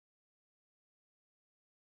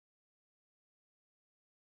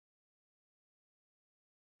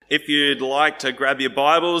If you'd like to grab your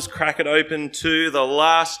Bibles, crack it open to the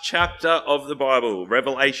last chapter of the Bible,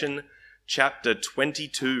 Revelation chapter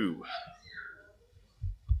 22.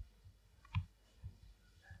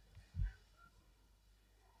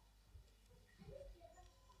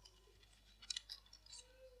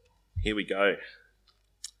 Here we go.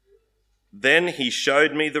 Then he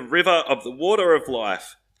showed me the river of the water of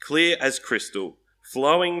life, clear as crystal,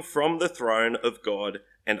 flowing from the throne of God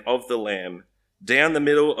and of the Lamb, down the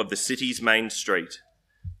middle of the city's main street.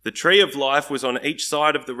 The tree of life was on each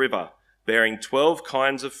side of the river, bearing 12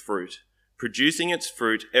 kinds of fruit, producing its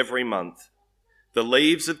fruit every month. The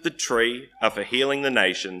leaves of the tree are for healing the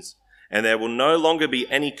nations, and there will no longer be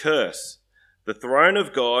any curse. The throne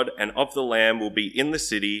of God and of the Lamb will be in the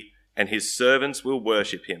city, and his servants will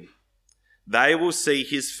worship him. They will see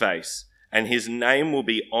his face, and his name will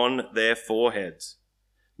be on their foreheads.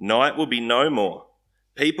 Night will be no more.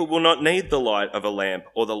 People will not need the light of a lamp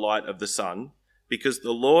or the light of the sun, because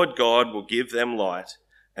the Lord God will give them light,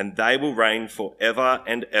 and they will reign forever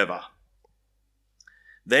and ever.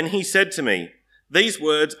 Then he said to me, "These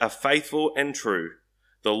words are faithful and true.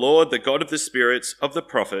 The Lord, the God of the spirits of the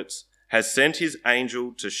prophets, has sent his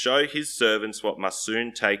angel to show his servants what must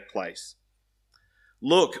soon take place.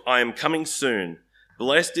 Look, I am coming soon.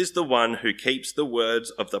 Blessed is the one who keeps the words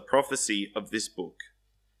of the prophecy of this book."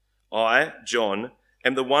 I, John,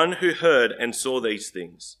 am the one who heard and saw these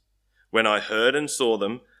things. When I heard and saw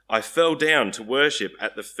them, I fell down to worship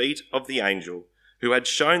at the feet of the angel who had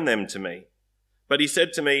shown them to me. But he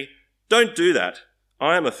said to me, "Don't do that.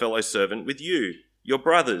 I am a fellow servant with you, your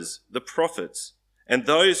brothers, the prophets, and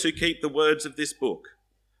those who keep the words of this book.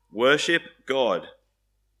 Worship God."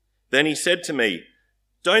 Then he said to me,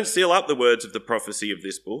 "Don't seal up the words of the prophecy of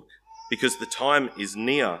this book, because the time is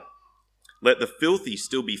near. Let the filthy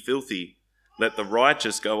still be filthy. Let the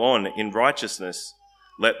righteous go on in righteousness.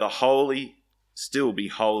 Let the holy still be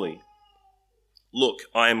holy. Look,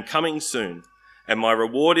 I am coming soon, and my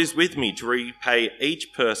reward is with me to repay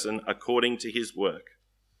each person according to his work.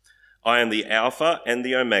 I am the Alpha and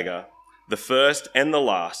the Omega, the first and the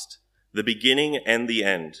last, the beginning and the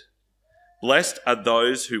end. Blessed are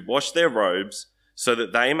those who wash their robes, so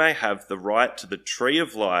that they may have the right to the tree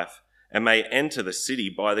of life and may enter the city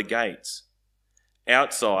by the gates.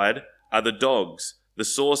 Outside are the dogs, the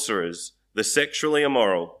sorcerers, the sexually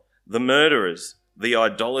immoral, the murderers, the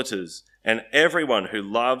idolaters, and everyone who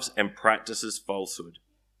loves and practices falsehood.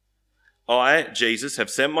 I, Jesus, have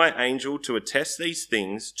sent my angel to attest these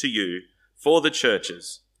things to you for the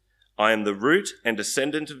churches. I am the root and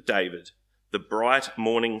descendant of David, the bright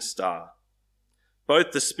morning star.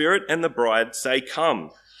 Both the Spirit and the bride say,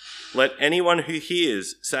 "Come." Let anyone who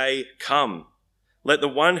hears say, "Come." Let the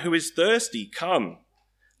one who is thirsty come.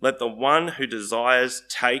 Let the one who desires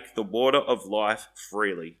take the water of life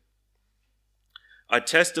freely. I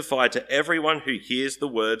testify to everyone who hears the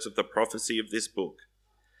words of the prophecy of this book.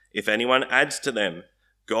 If anyone adds to them,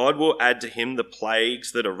 God will add to him the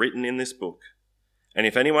plagues that are written in this book. And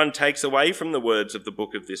if anyone takes away from the words of the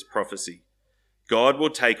book of this prophecy, God will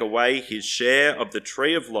take away his share of the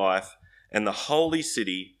tree of life and the holy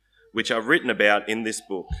city which are written about in this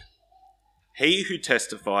book. He who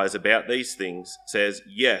testifies about these things says,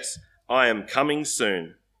 "Yes, I am coming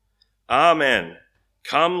soon." Amen.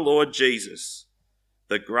 Come, Lord Jesus.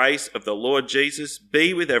 The grace of the Lord Jesus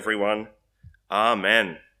be with everyone.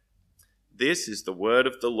 Amen. This is the word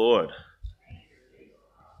of the Lord.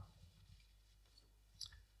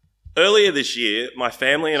 Earlier this year, my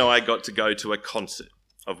family and I got to go to a concert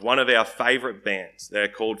of one of our favourite bands. They're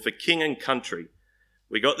called For King and Country.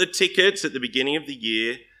 We got the tickets at the beginning of the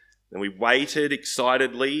year, and we waited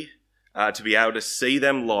excitedly to be able to see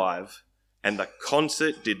them live, and the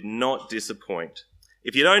concert did not disappoint.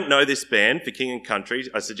 If you don't know this band, For King and Country,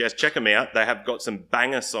 I suggest check them out. They have got some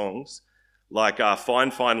banger songs like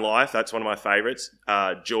Fine Fine Life, that's one of my favourites,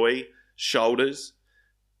 Joy, Shoulders.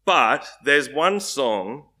 But there's one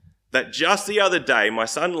song that just the other day my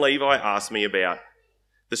son Levi asked me about.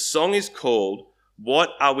 The song is called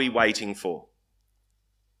 "What Are We Waiting For?"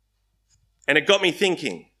 And it got me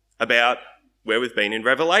thinking about where we've been in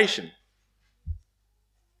Revelation.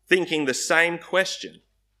 Thinking the same question.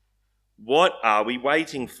 What are we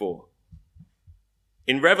waiting for?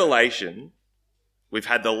 In Revelation, we've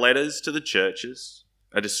had the letters to the churches,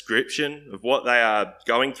 a description of what they are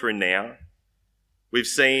going through now. We've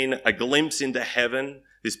seen a glimpse into heaven,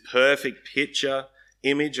 this perfect picture,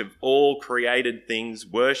 image of all created things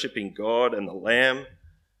worshipping God and the Lamb.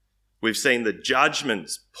 We've seen the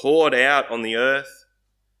judgments poured out on the earth.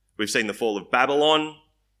 We've seen the fall of Babylon.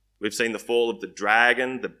 We've seen the fall of the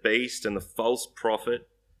dragon, the beast, and the false prophet.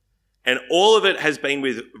 And all of it has been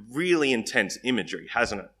with really intense imagery,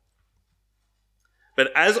 hasn't it?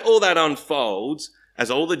 But as all that unfolds, as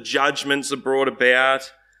all the judgments are brought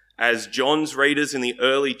about, as John's readers in the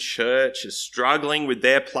early church are struggling with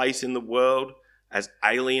their place in the world as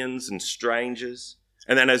aliens and strangers,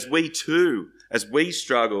 and then as we too, as we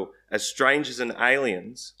struggle as strangers and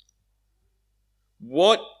aliens,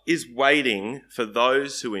 what is waiting for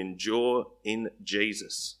those who endure in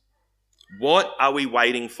Jesus? What are we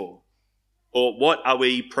waiting for? Or what are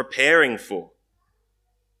we preparing for?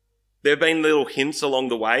 There have been little hints along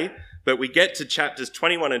the way, but we get to chapters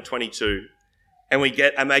 21 and 22 and we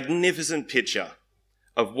get a magnificent picture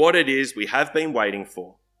of what it is we have been waiting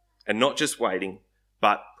for, and not just waiting,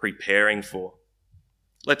 but preparing for.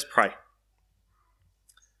 Let's pray.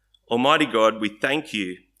 Almighty God, we thank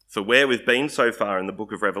you for where we've been so far in the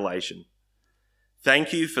book of Revelation.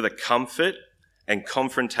 Thank you for the comfort and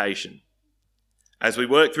confrontation. As we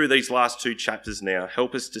work through these last 2 chapters now,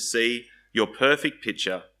 help us to see your perfect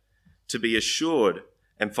picture, to be assured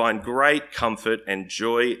and find great comfort and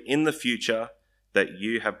joy in the future that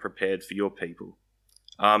you have prepared for your people.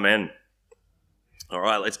 Amen. All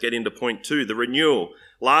right, let's get into point 2, the renewal.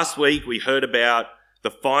 Last week we heard about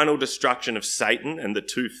the final destruction of Satan and the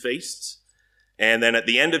 2 feasts. And then at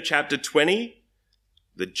the end of chapter 20,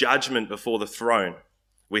 the judgment before the throne.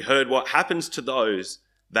 We heard what happens to those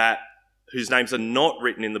whose names are not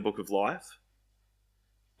written in the book of life,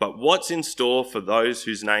 but what's in store for those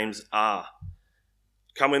whose names are.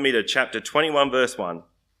 Come with me to chapter 21, verse 1.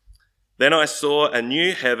 Then I saw a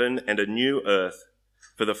new heaven and a new earth,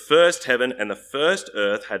 for the first heaven and the first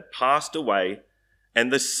earth had passed away,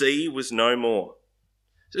 and the sea was no more.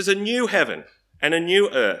 So there's a new heaven and a new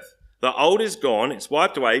earth. The old is gone, it's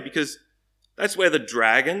wiped away, because that's where the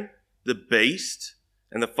dragon, the beast,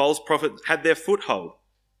 and the false prophet had their foothold.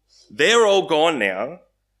 They're all gone now,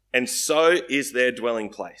 and so is their dwelling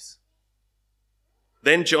place.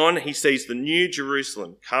 Then John, he sees the new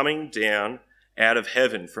Jerusalem coming down out of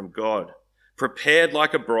heaven from God, prepared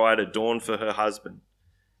like a bride adorned for her husband.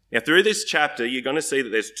 Now, through this chapter, you're going to see that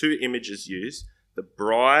there's 2 images used, the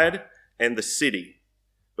bride and the city.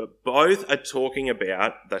 But both are talking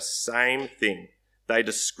about the same thing. They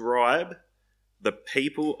describe the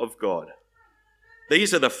people of God.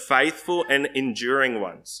 These are the faithful and enduring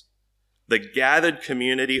ones, the gathered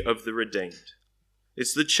community of the redeemed.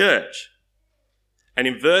 It's the church. And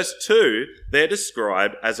in verse 2, they're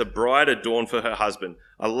described as a bride adorned for her husband.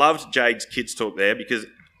 I loved Jade's kids talk there, because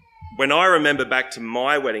when I remember back to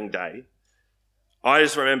my wedding day, I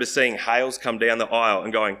just remember seeing Hales come down the aisle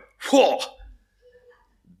and going, whoa,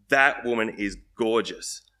 that woman is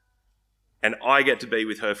gorgeous. And I get to be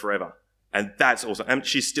with her forever. And that's awesome. And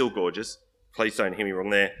she's still gorgeous. Please don't hear me wrong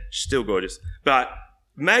there. She's still gorgeous. But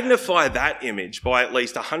magnify that image by at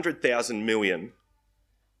least 100,000 million.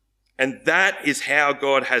 And that is how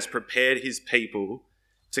God has prepared his people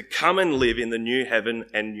to come and live in the new heaven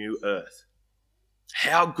and new earth.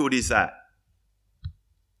 How good is that?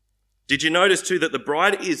 Did you notice too that the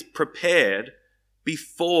bride is prepared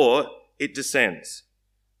before it descends?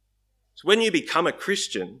 So when you become a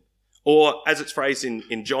Christian, or as it's phrased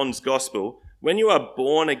in John's gospel, when you are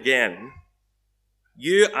born again,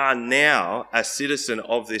 you are now a citizen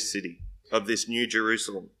of this city, of this new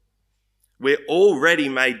Jerusalem. We're already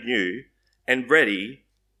made new and ready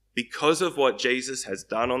because of what Jesus has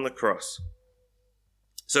done on the cross.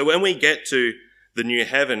 So when we get to the new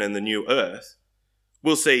heaven and the new earth,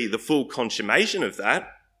 we'll see the full consummation of that.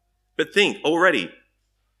 But think, already,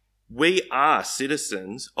 we are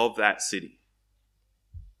citizens of that city.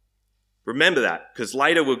 Remember that, because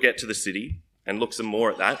later we'll get to the city and look some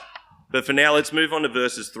more at that. But for now, let's move on to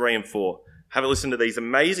verses 3 and 4. Have a listen to these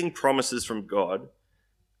amazing promises from God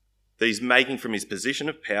that he's making from his position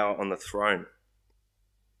of power on the throne.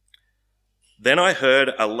 Then I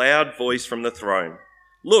heard a loud voice from the throne.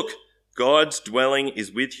 Look, God's dwelling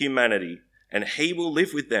is with humanity, and he will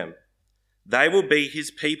live with them. They will be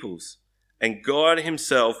his peoples, and God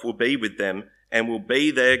himself will be with them and will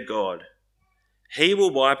be their God. He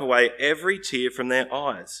will wipe away every tear from their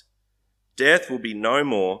eyes. Death will be no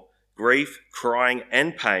more. Grief, crying,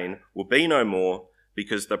 and pain will be no more,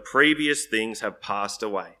 because the previous things have passed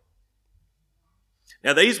away.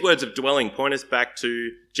 Now, these words of dwelling point us back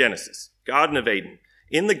to Genesis, Garden of Eden.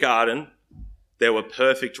 In the garden, there were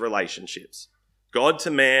perfect relationships. God to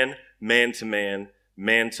man, man to man,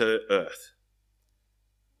 man to earth.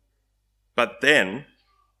 But then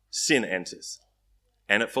sin enters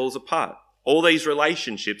and it falls apart. All these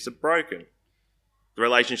relationships are broken. The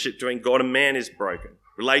relationship between God and man is broken.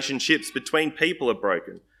 Relationships between people are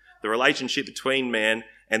broken. The relationship between man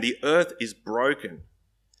and the earth is broken.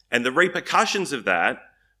 And the repercussions of that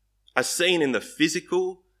are seen in the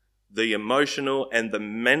physical, the emotional, and the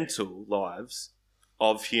mental lives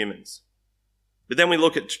of humans. But then we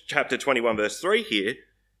look at chapter 21, verse 3 here.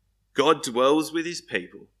 God dwells with his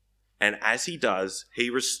people, and as he does, he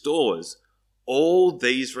restores all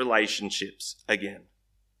these relationships again.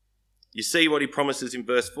 You see what he promises in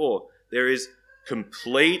verse 4. There is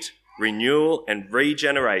complete renewal and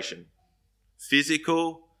regeneration.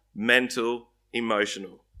 Physical, mental,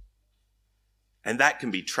 emotional. And that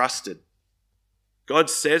can be trusted. God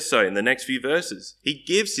says so in the next few verses. He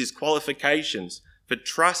gives his qualifications for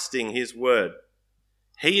trusting his word.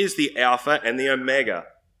 He is the Alpha and the Omega.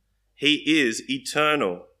 He is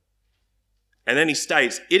eternal. And then he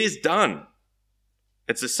states, it is done.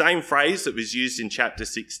 It's the same phrase that was used in chapter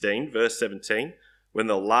 16, verse 17, when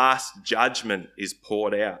the last judgment is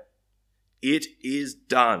poured out. It is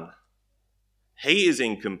done. He is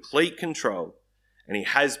in complete control, and he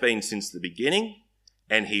has been since the beginning,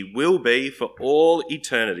 and he will be for all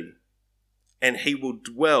eternity. And he will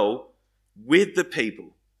dwell with the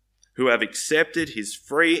people who have accepted his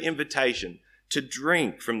free invitation to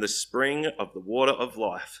drink from the spring of the water of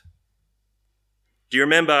life. Do you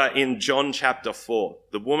remember in John chapter 4,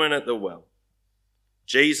 the woman at the well?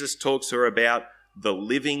 Jesus talks to her about the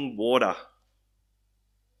living water.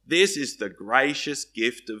 This is the gracious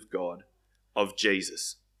gift of God, of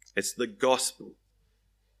Jesus. It's the gospel.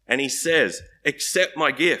 And he says, accept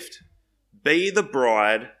my gift, be the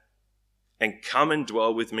bride, and come and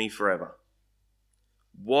dwell with me forever.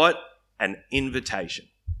 What an invitation.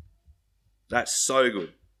 That's so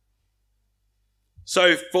good.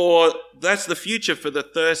 So that's the future for the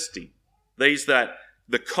thirsty,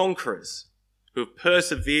 the conquerors who have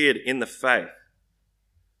persevered in the faith.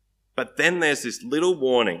 But then there's this little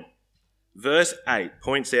warning. Verse 8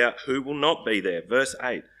 points out who will not be there. Verse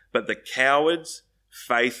 8, but the cowards,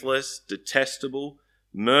 faithless, detestable,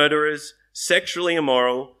 murderers, sexually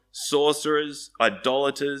immoral, sorcerers,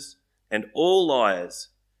 idolaters, and all liars,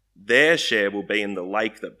 their share will be in the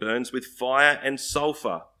lake that burns with fire and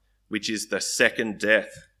sulfur, which is the second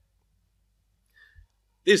death.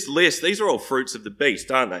 This list, these are all fruits of the beast,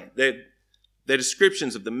 aren't they? They're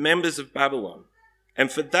descriptions of the members of Babylon. And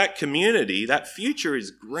for that community, that future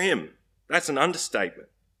is grim. That's an understatement.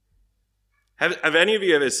 Have any of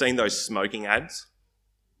you ever seen those smoking ads?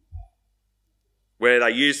 Where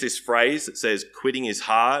they use this phrase that says, quitting is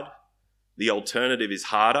hard, the alternative is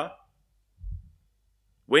harder.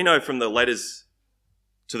 We know from the letters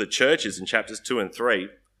to the churches in chapters 2 and 3,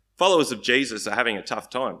 followers of Jesus are having a tough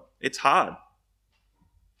time. It's hard.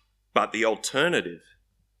 But the alternative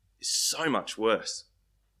is so much worse.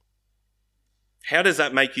 How does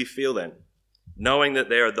that make you feel then, knowing that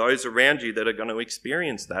there are those around you that are going to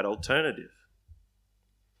experience that alternative?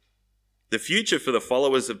 The future for the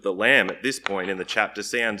followers of the Lamb at this point in the chapter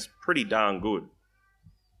sounds pretty darn good.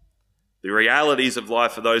 The realities of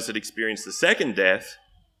life for those that experience the second death,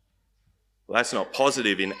 well, that's not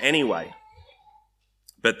positive in any way.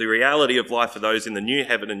 But the reality of life for those in the new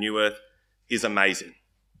heaven and new earth is amazing.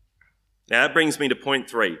 Now that brings me to point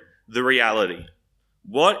 3, the reality.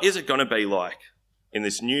 What is it going to be like in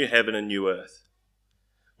this new heaven and new earth?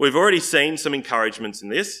 We've already seen some encouragements in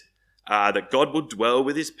this, that God will dwell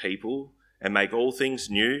with his people and make all things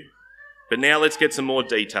new. But now let's get some more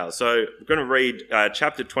details. So we're going to read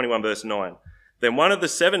chapter 21, verse 9. Then one of the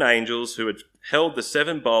 7 angels who had held the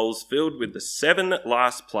 7 bowls filled with the 7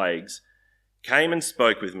 last plagues came and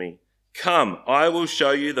spoke with me. Come, I will show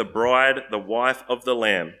you the bride, the wife of the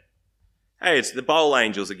Lamb. Hey, it's the bowl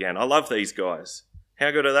angels again. I love these guys. How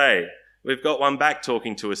good are they? We've got one back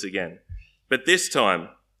talking to us again. But this time, a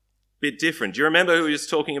bit different. Do you remember who he was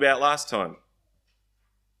talking about last time?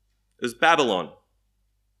 It was Babylon,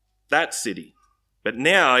 that city. But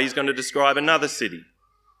now he's going to describe another city.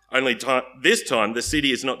 Only this time, the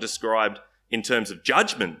city is not described in terms of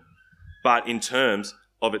judgment, but in terms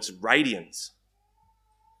of its radiance.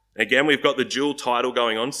 Again, we've got the dual title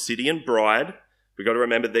going on, city and bride. We've got to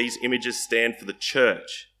remember these images stand for the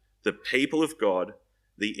church, the people of God,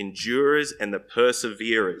 the endurers and the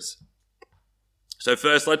perseverers. So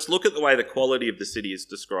first, let's look at the way the quality of the city is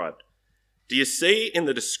described. Do you see in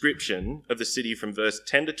the description of the city from verse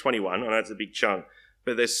 10 to 21, I know it's a big chunk,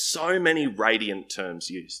 but there's so many radiant terms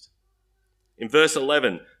used. In verse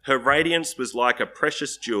 11, her radiance was like a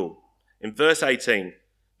precious jewel. In verse 18,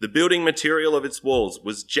 the building material of its walls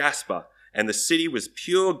was jasper, and the city was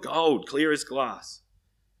pure gold, clear as glass.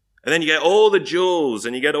 And then you get all the jewels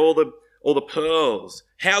and you get all the pearls.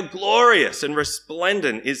 How glorious and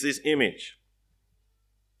resplendent is this image?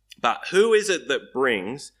 But who is it that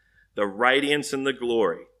brings the radiance and the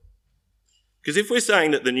glory? Because if we're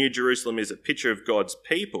saying that the New Jerusalem is a picture of God's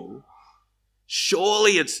people,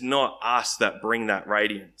 surely it's not us that bring that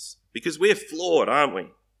radiance. Because we're flawed, aren't we?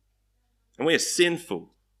 And we're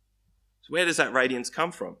sinful. So where does that radiance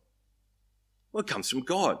come from? Well, it comes from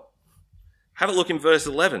God. Have a look in verse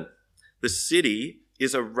 11. The city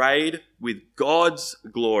is arrayed with God's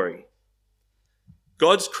glory.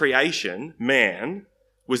 God's creation, man,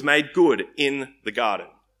 was made good in the garden.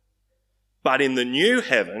 But in the new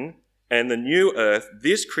heaven and the new earth,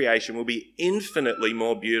 this creation will be infinitely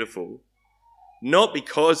more beautiful, not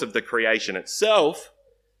because of the creation itself,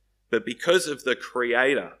 but because of the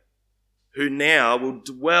Creator, who now will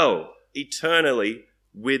dwell eternally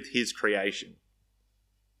with his creation.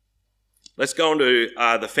 Let's go on to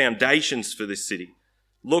the foundations for this city.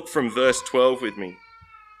 Look from verse 12 with me.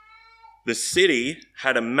 The city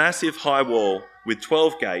had a massive high wall with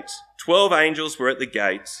 12 gates. 12 angels were at the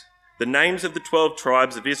gates. The names of the 12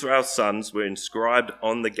 tribes of Israel's sons were inscribed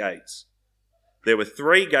on the gates. There were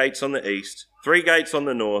 3 gates on the east, 3 gates on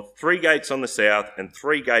the north, 3 gates on the south, and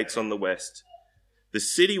 3 gates on the west. The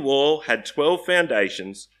city wall had 12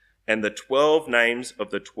 foundations, and the 12 names of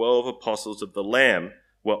the 12 apostles of the Lamb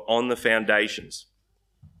were on the foundations.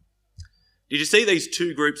 Did you see these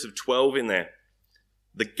 2 groups of 12 in there?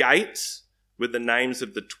 The gates with the names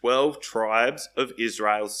of the 12 tribes of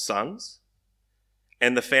Israel's sons,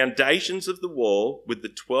 and the foundations of the wall with the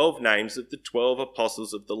 12 names of the 12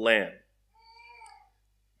 apostles of the Lamb.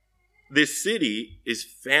 This city is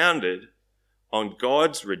founded on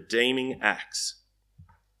God's redeeming acts.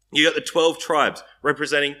 You got the 12 tribes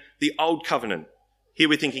representing the Old Covenant. Here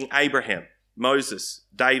we're thinking Abraham, Moses,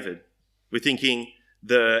 David. We're thinking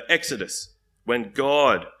the Exodus, when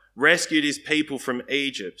God rescued his people from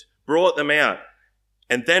Egypt, brought them out,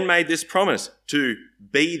 and then made this promise to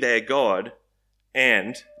be their God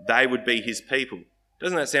and they would be his people.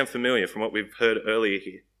 Doesn't that sound familiar from what we've heard earlier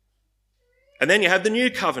here? And then you have the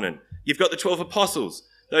New Covenant. You've got the 12 apostles,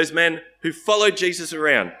 those men who followed Jesus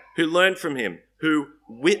around, who learned from him, who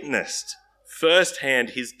witnessed firsthand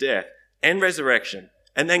his death and resurrection,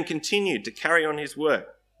 and then continued to carry on his work.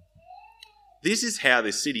 This is how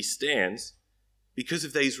this city stands because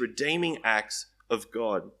of these redeeming acts of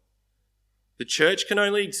God. The church can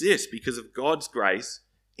only exist because of God's grace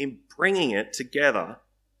in bringing it together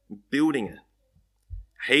and building it.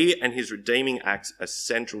 He and his redeeming acts are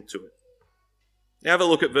central to it. Now have a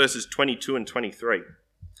look at verses 22 and 23.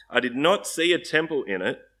 I did not see a temple in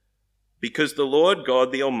it because the Lord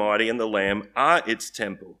God, the Almighty, and the Lamb are its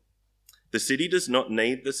temple. The city does not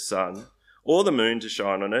need the sun or the moon to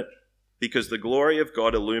shine on it because the glory of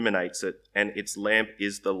God illuminates it and its lamp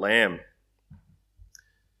is the Lamb.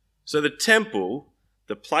 So the temple,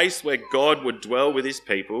 the place where God would dwell with his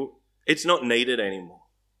people, it's not needed anymore.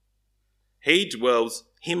 He dwells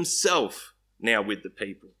himself now with the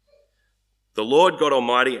people. The Lord God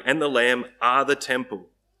Almighty and the Lamb are the temple.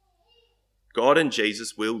 God and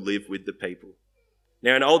Jesus will live with the people.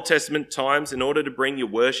 Now in Old Testament times, in order to bring your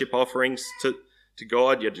worship offerings to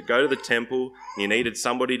God, you had to go to the temple, and you needed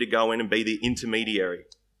somebody to go in and be the intermediary.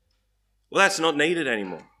 Well, that's not needed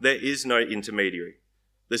anymore. There is no intermediary.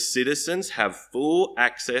 The citizens have full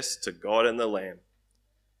access to God and the Lamb.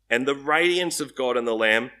 And the radiance of God and the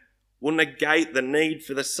Lamb will negate the need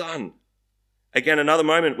for the sun. Again, another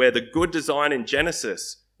moment where the good design in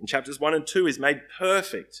Genesis, in chapters 1 and 2, is made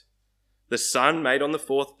perfect. The sun made on the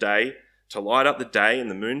 4th day to light up the day and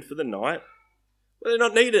the moon for the night. Well, they're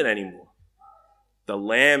not needed anymore. The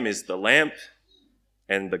Lamb is the lamp,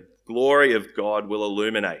 and the glory of God will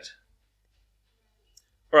illuminate.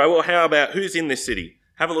 All right, well, how about who's in this city?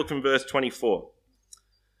 Have a look from verse 24.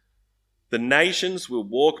 The nations will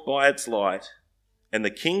walk by its light, and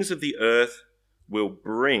the kings of the earth will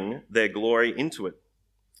bring their glory into it.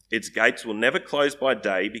 Its gates will never close by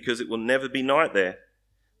day because it will never be night there.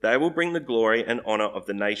 They will bring the glory and honour of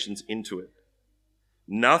the nations into it.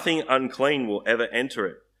 Nothing unclean will ever enter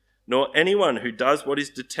it, nor anyone who does what is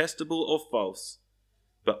detestable or false,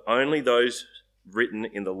 but only those written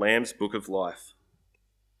in the Lamb's book of life.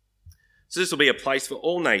 So this will be a place for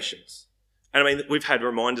all nations. And I mean, we've had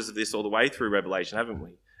reminders of this all the way through Revelation, haven't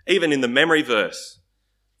we? Even in the memory verse,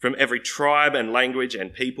 from every tribe and language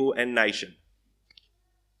and people and nation.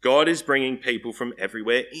 God is bringing people from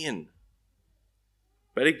everywhere in.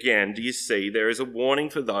 But again, do you see, there is a warning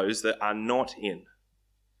for those that are not in.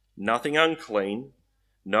 Nothing unclean,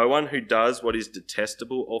 no one who does what is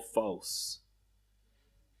detestable or false.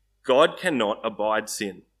 God cannot abide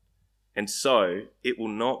sin, and so it will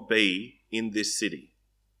not be in this city,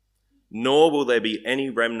 nor will there be any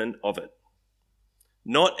remnant of it.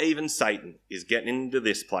 Not even Satan is getting into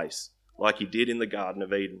this place like he did in the Garden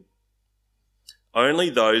of Eden. Only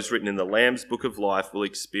those written in the Lamb's book of life will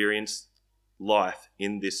experience life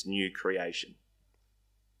in this new creation.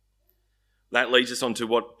 That leads us on to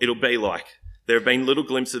what it'll be like. There have been little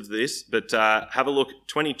glimpses of this, but have a look at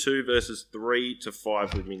 22 verses 3 to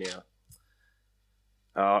 5 with me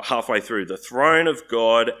now. Halfway through. The throne of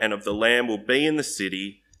God and of the Lamb will be in the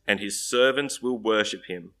city, and his servants will worship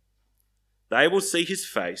him. They will see his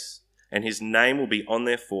face, and his name will be on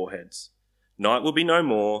their foreheads. Night will be no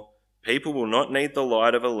more. People will not need the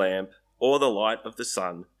light of a lamp or the light of the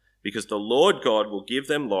sun, because the Lord God will give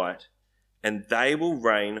them light, and they will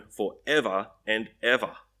reign forever and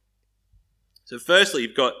ever. So firstly,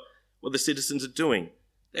 you've got what the citizens are doing.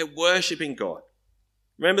 They're worshipping God.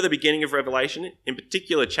 Remember the beginning of Revelation? In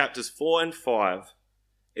particular, chapters 4 and 5,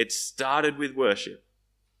 it started with worship,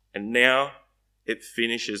 and now it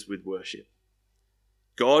finishes with worship.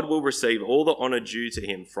 God will receive all the honour due to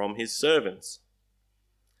him from his servants.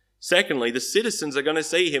 Secondly, the citizens are going to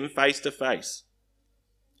see him face to face.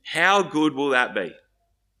 How good will that be?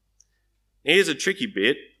 Here's a tricky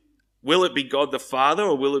bit. Will it be God the Father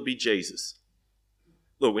or will it be Jesus?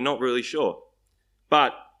 Look, we're not really sure.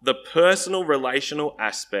 But the personal relational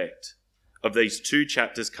aspect of these two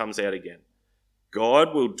chapters comes out again.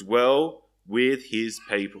 God will dwell with his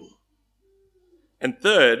people. And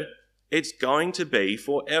third, it's going to be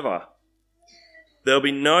forever. There'll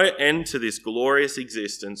be no end to this glorious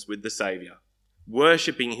existence with the Saviour,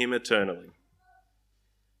 worshipping him eternally.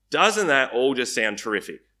 Doesn't that all just sound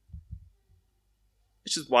terrific?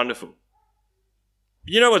 It's just wonderful.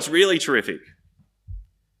 You know what's really terrific?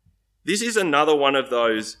 This is another one of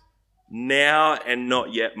those now and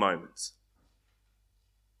not yet moments.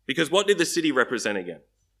 Because what did the city represent again?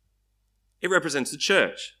 It represents the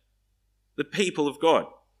church, the people of God.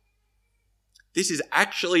 This is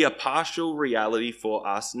actually a partial reality for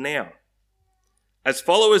us now. As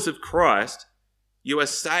followers of Christ, you are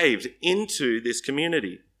saved into this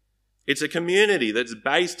community. It's a community that's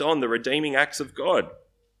based on the redeeming acts of God.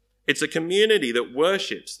 It's a community that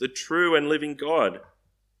worships the true and living God.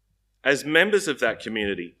 As members of that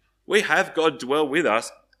community, we have God dwell with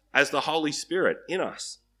us as the Holy Spirit in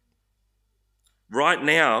us. Right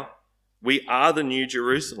now, we are the New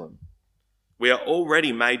Jerusalem. We are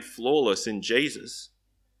already made flawless in Jesus.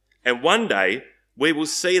 And one day, we will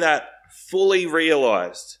see that fully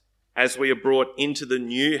realized as we are brought into the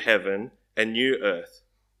new heaven and new earth,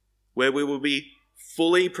 where we will be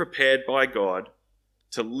fully prepared by God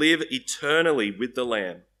to live eternally with the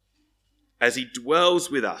Lamb as he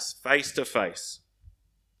dwells with us face to face.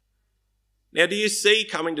 Now, do you see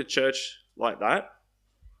coming to church like that?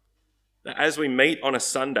 That as we meet on a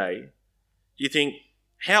Sunday, do you think,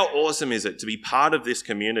 how awesome is it to be part of this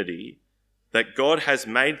community that God has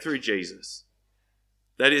made through Jesus?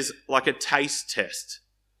 That is like a taste test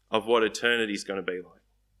of what eternity is going to be like.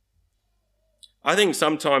 I think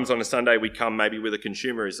sometimes on a Sunday we come maybe with a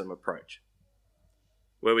consumerism approach,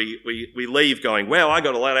 where we leave going, well, I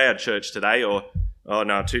got a lot out of church today, or, oh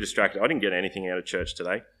no, I'm too distracted. I didn't get anything out of church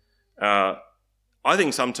today. I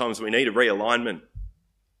think sometimes we need a realignment,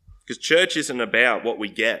 because church isn't about what we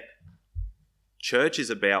get. Church is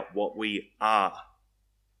about what we are.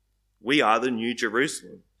 We are the New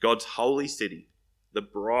Jerusalem, God's holy city, the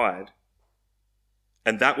bride.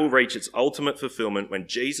 And that will reach its ultimate fulfillment when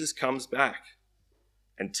Jesus comes back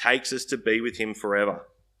and takes us to be with him forever.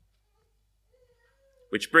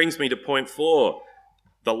 Which brings me to point 4,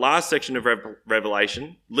 the last section of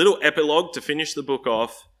Revelation, little epilogue to finish the book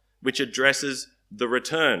off, which addresses the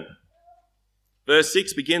return. Verse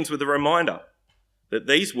 6 begins with a reminder that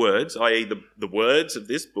these words, i.e. the words of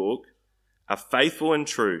this book, are faithful and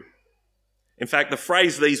true. In fact, the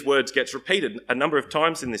phrase "these words" gets repeated a number of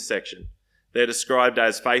times in this section. They're described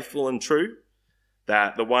as faithful and true,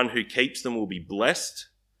 that the one who keeps them will be blessed.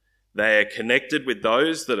 They are connected with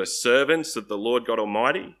those that are servants of the Lord God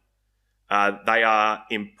Almighty. They are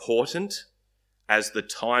important as the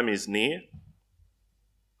time is near.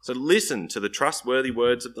 So listen to the trustworthy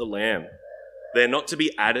words of the Lamb. They're not to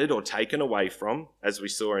be added or taken away from, as we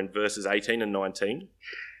saw in verses 18 and 19.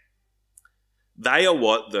 They are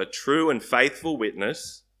what the true and faithful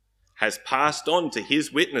witness has passed on to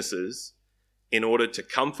his witnesses in order to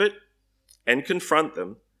comfort and confront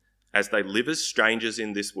them as they live as strangers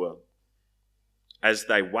in this world, as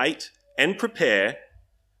they wait and prepare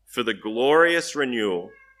for the glorious renewal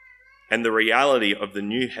and the reality of the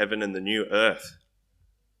new heaven and the new earth.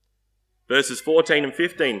 Verses 14 and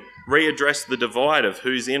 15 readdress the divide of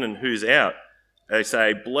who's in and who's out. They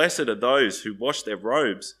say, "Blessed are those who wash their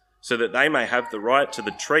robes, so that they may have the right to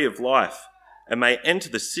the tree of life and may enter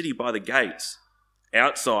the city by the gates.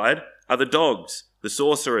 Outside are the dogs, the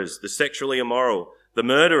sorcerers, the sexually immoral, the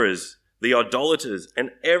murderers, the idolaters,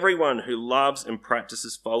 and everyone who loves and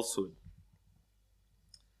practices falsehood.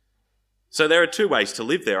 So there are two ways to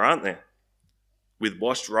live there, aren't there? With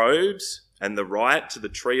washed robes and the right to the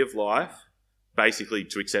tree of life, basically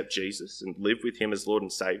to accept Jesus and live with him as Lord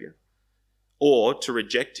and Saviour, or to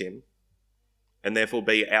reject him and therefore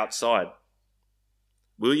be outside.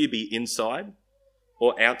 Will you be inside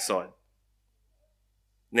or outside?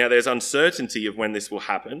 Now, there's uncertainty of when this will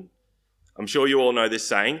happen. I'm sure you all know this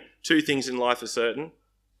saying, two things in life are certain,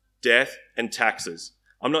 death and taxes.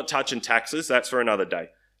 I'm not touching taxes, that's for another day.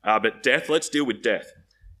 But death, let's deal with death.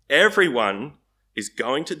 Everyone is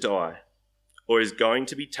going to die or is going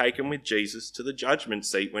to be taken with Jesus to the judgment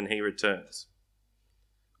seat when he returns.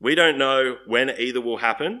 We don't know when either will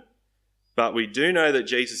happen, but we do know that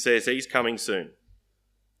Jesus says he's coming soon.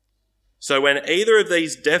 So when either of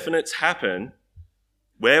these definites happen,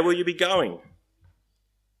 where will you be going?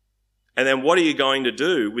 And then what are you going to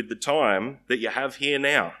do with the time that you have here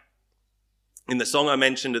now? In the song I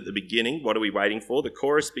mentioned at the beginning, What Are We Waiting For? The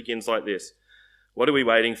chorus begins like this. What are we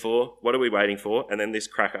waiting for? What are we waiting for? And then this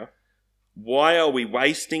cracker. Why are we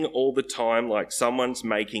wasting all the time like someone's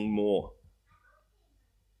making more?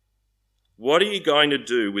 What are you going to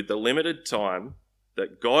do with the limited time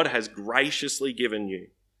that God has graciously given you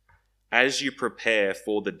as you prepare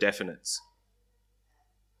for the definites?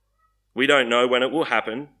 We don't know when it will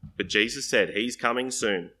happen, but Jesus said he's coming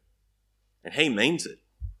soon, and he means it.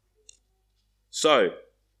 So,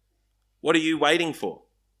 what are you waiting for?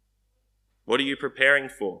 What are you preparing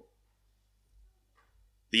for?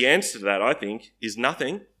 The answer to that, I think, is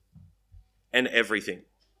nothing and everything.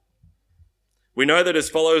 We know that as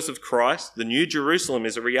followers of Christ, the New Jerusalem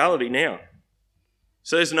is a reality now.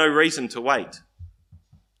 So there's no reason to wait.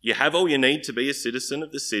 You have all you need to be a citizen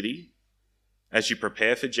of the city as you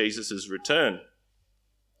prepare for Jesus' return.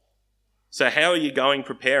 So how are you going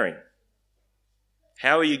preparing?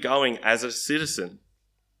 How are you going as a citizen?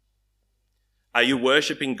 Are you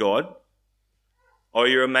worshipping God? Or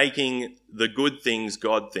you're making the good things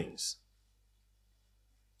God things?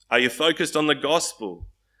 Are you focused on the gospel,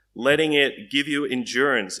 letting it give you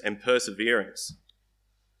endurance and perseverance?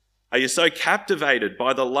 Are you so captivated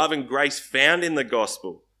by the love and grace found in the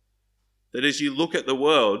gospel that as you look at the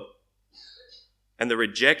world and the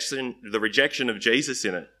rejection of Jesus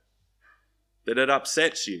in it, that it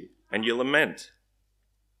upsets you and you lament?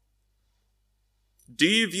 Do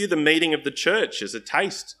you view the meeting of the church as a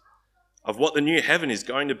taste of what the new heaven is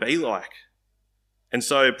going to be like? And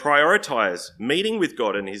so prioritize meeting with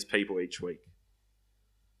God and his people each week.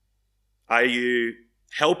 Are you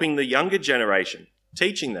helping the younger generation,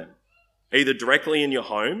 teaching them, either directly in your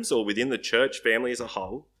homes or within the church family as a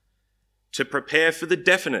whole, to prepare for the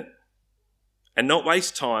definite and not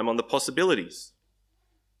waste time on the possibilities,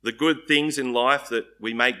 the good things in life that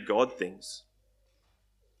we make God things?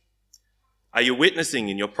 Are you witnessing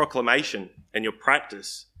in your proclamation and your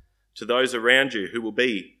practice to those around you who will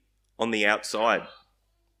be on the outside?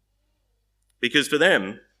 Because for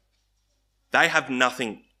them, they have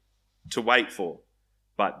nothing to wait for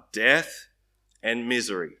but death and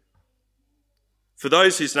misery. For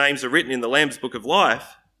those whose names are written in the Lamb's Book of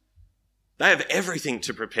Life, they have everything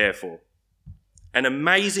to prepare for. An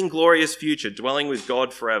amazing, glorious future dwelling with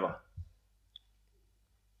God forever.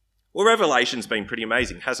 Well, Revelation's been pretty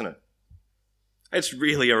amazing, hasn't it? It's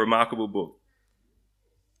really a remarkable book.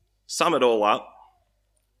 Sum it all up,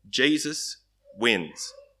 Jesus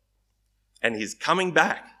wins. And he's coming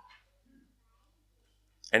back.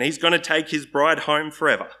 And he's going to take his bride home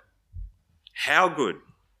forever. How good.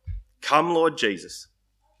 Come, Lord Jesus.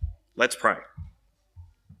 Let's pray.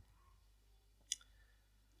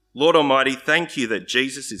 Lord Almighty, thank you that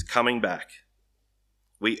Jesus is coming back.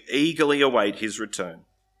 We eagerly await his return.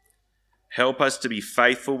 Help us to be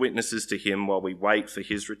faithful witnesses to him while we wait for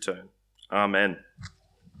his return. Amen.